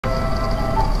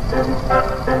Hi,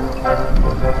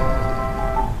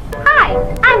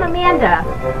 I'm Amanda.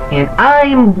 And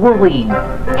I'm Wollie.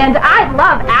 And I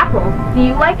love apples. Do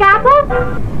you like apples?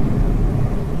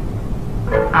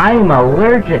 I'm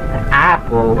allergic to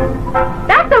apples.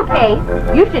 That's okay.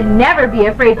 You should never be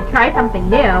afraid to try something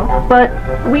new. But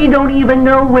we don't even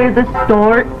know where the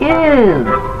store is.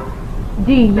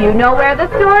 Do you know where the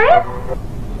store is?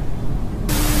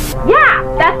 Yeah,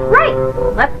 that's right.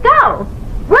 Let's go.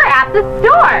 We're at the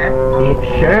store.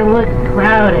 It sure looks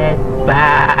crowded.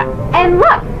 Bah. And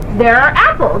look, there are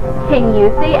apples. Can you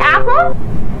see apples?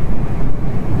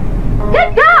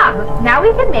 Good job! Now we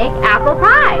can make apple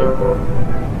pies.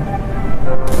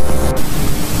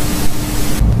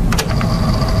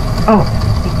 Oh,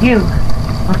 it's you.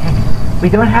 Okay, we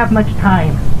don't have much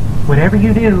time. Whatever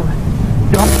you do,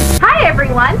 don't... Hi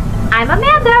everyone, I'm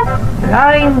Amanda.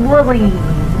 I'm Wollie.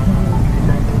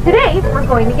 Today we're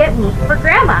going to get meat for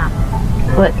Grandma.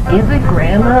 But isn't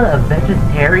Grandma a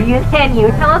vegetarian? Can you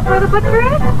tell us where the butcher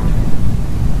is?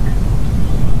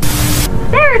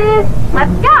 There it is.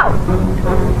 Let's go.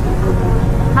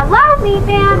 Hello, meat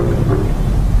man.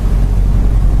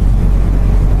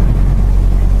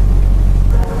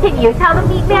 Can you tell the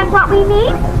meat man what we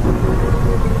need?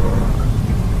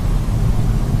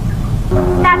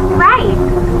 That's right.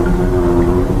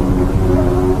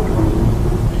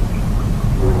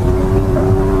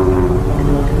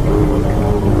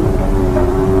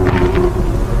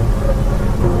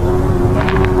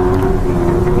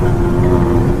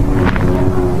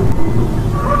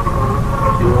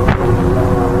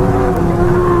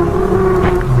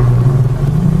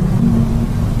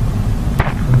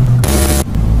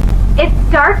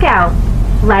 It's dark out.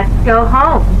 Let's go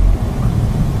home.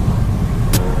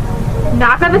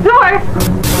 Knock on the door.